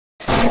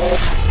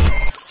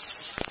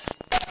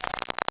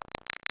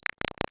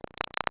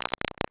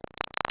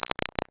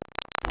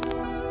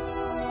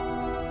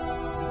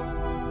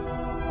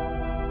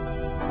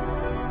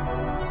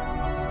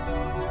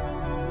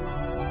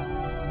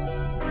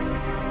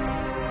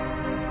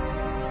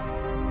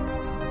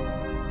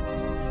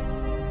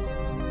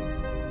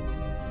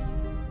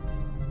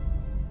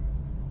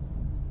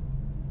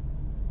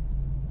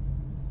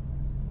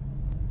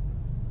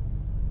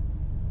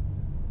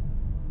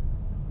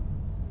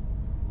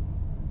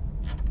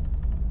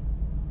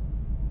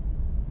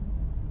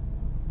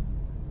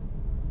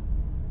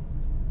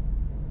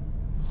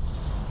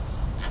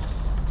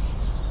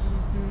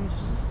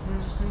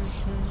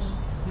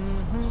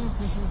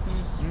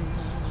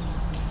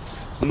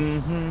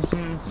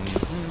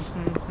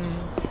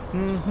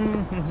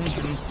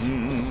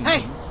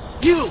Hey,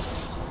 you!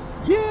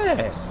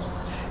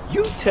 Yes,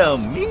 you tell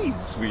me,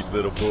 sweet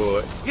little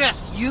boy.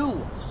 Yes,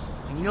 you!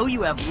 I know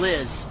you have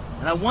Liz,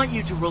 and I want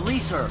you to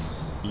release her.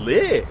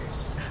 Liz?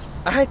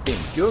 I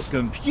think you're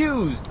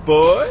confused,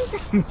 boy.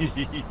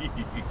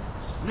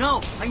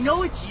 No, I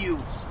know it's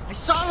you. I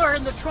saw her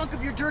in the trunk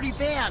of your dirty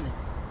van.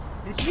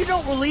 And if you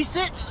don't release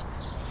it,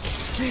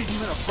 I'm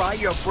gonna fry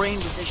your brain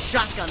with this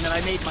shotgun that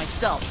I made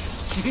myself.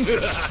 Do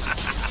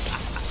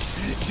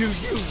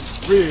you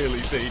really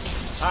think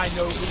I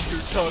know who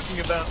you're talking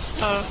about,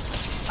 huh?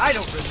 I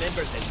don't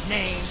remember the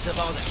names of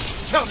all the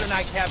children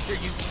I captured,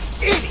 you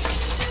idiot!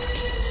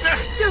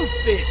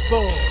 Stupid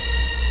boy!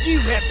 You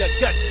have the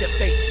guts to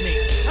face me,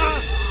 huh?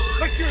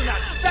 But you're not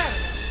fat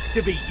enough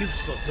to be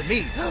useful to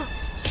me.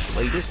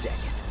 Wait a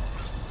second.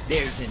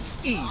 There's an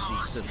easy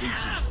solution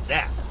to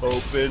that.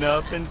 Open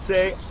up and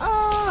say,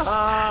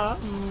 ah.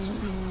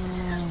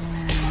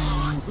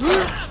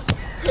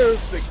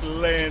 Perfect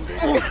landing.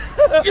 What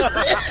have you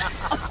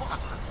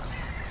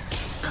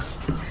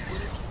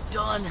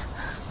done?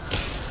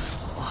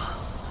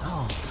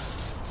 Oh,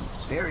 it's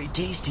very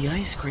tasty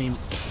ice cream.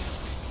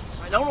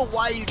 I don't know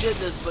why you did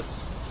this, but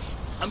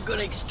I'm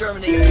gonna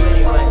exterminate you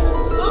anyway.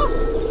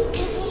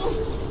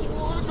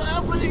 What's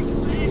happening to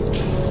me?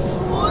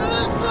 What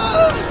is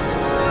this?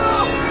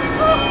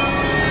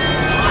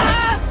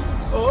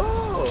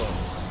 Oh,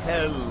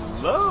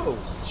 hello,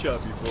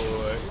 chubby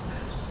boy.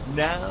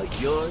 Now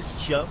you're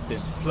chump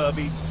and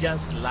flubby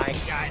just like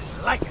I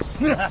like it.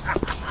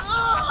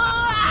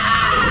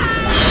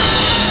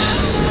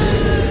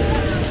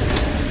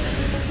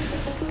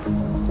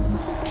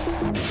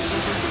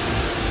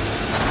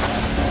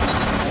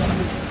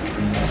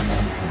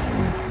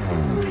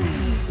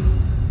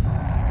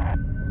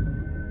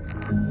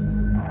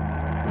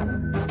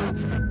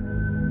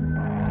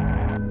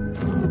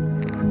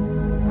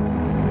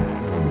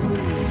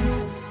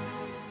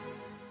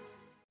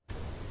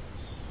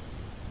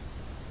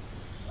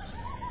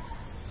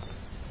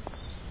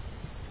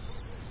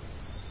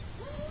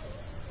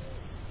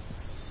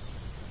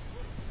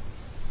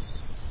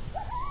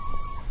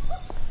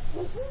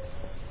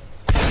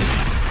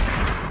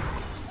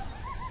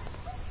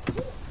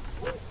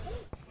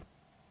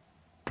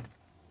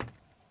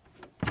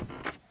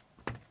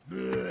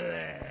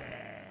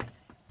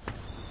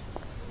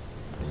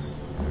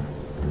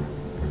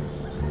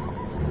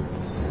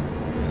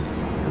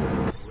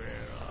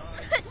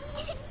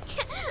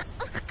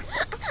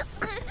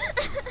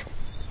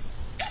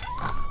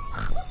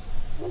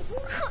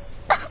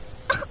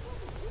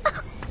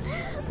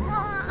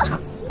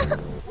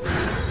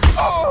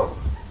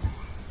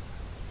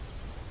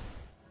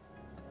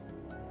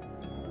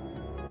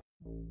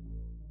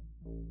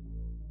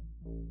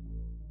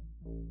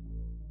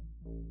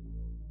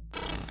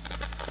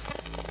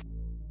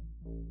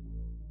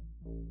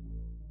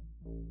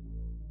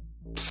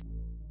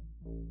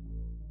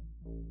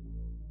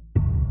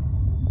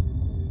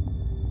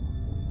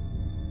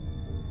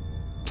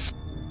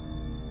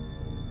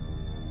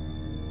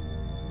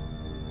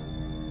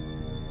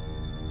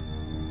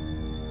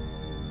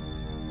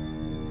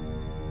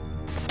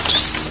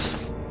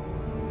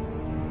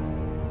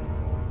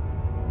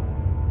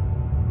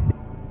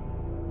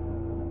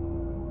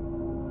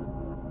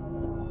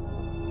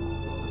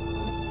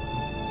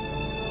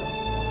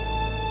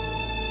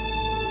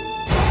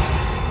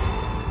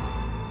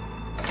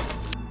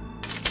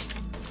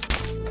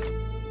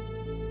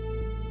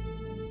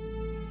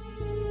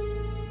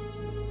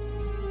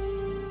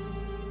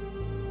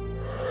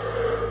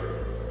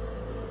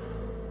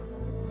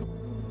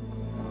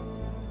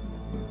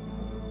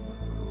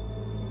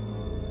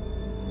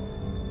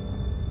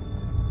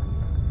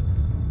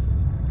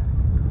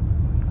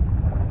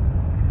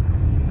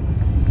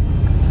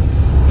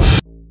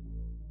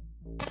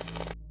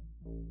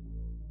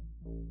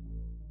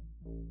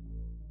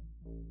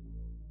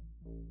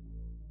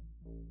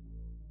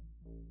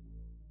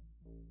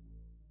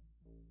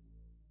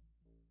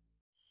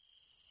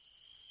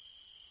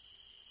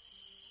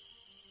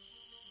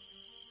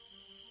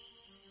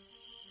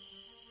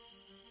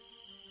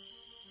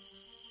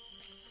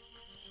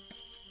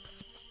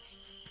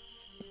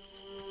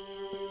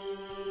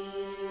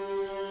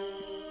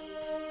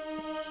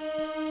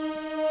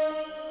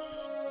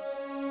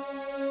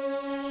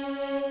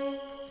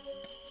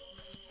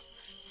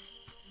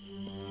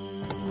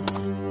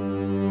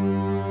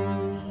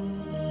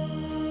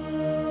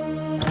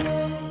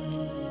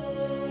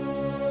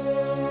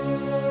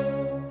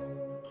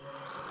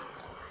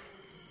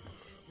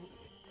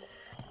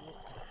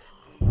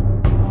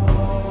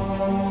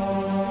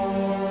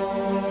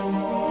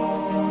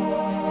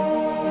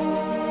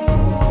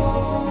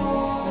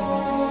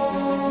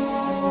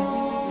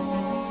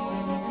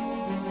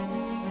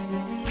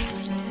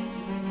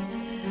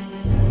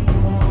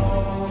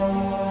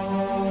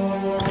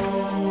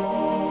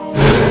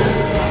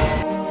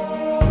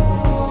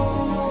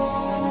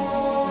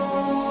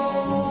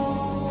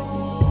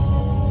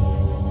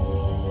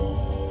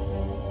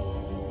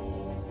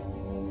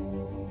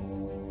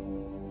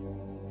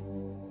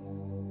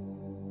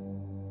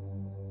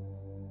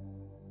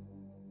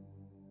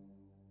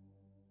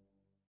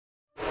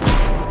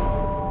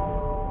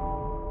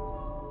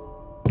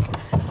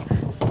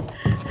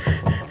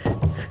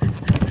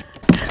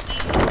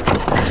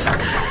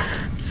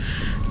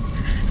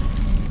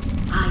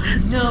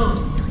 No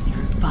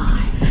nearby.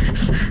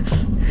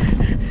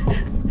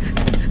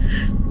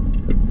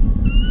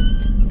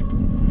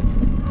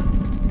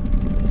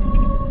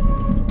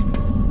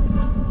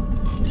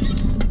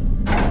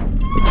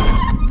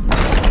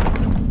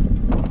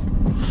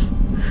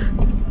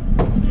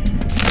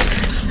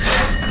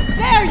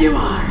 There you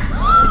are!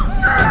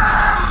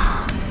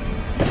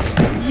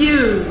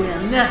 You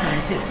will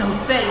never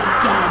disobey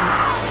again.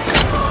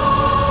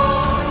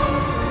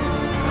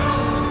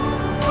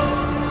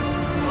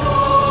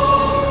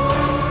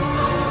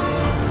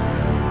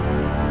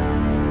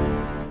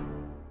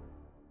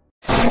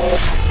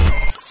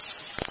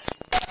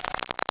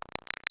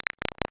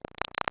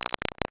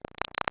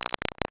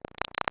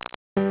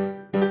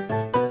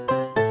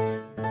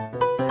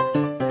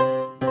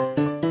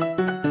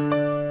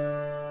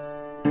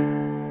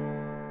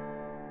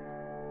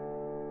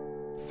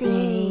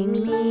 Sing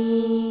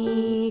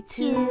me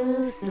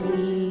to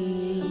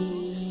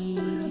sleep.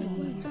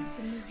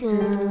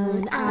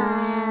 Soon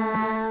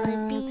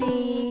I'll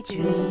be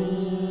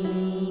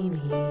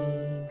dreaming.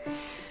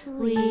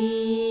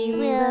 We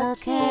will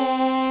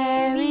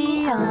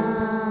carry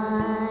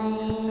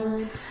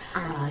on.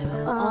 I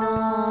will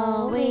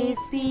always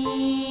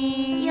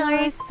be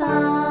your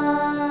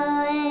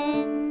son.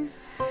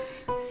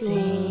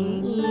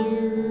 Sing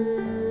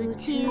you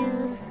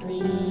to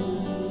sleep.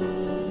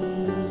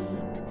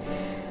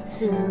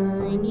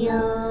 Soon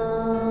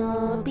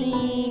you'll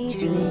be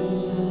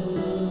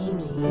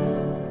dreaming.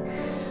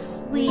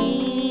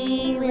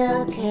 We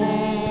will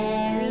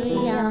carry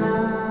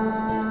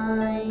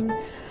on.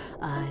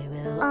 I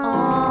will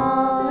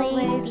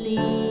always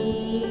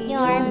be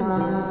your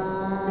mom.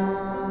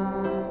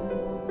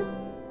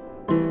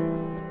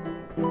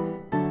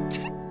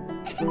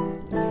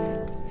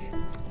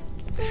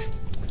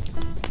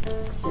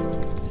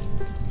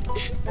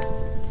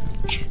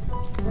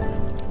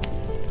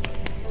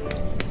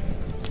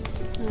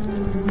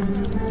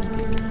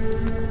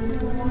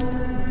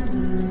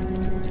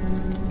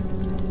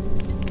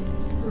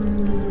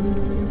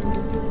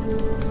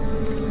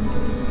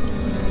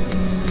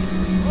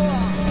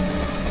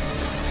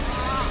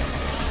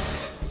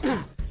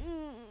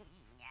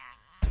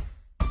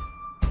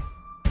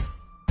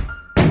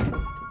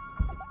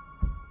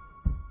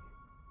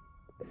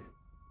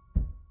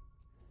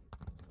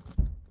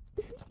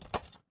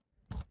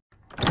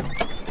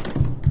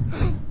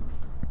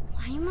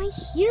 Why am I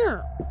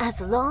here?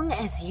 As long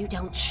as you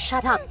don't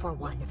shut up for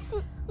once,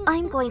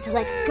 I'm going to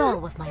let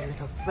go of my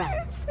little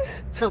friends.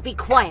 So be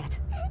quiet.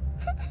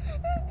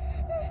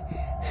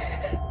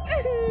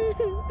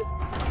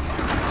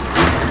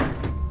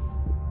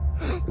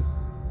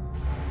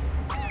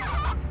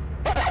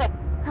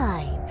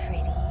 Hi,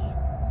 pretty.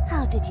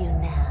 How did you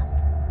nap?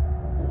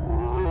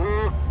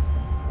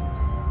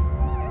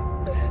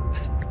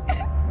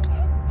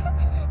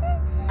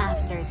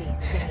 After these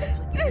days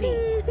with me,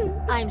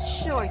 I'm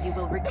sure you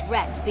will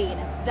regret being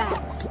a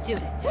bad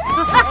student.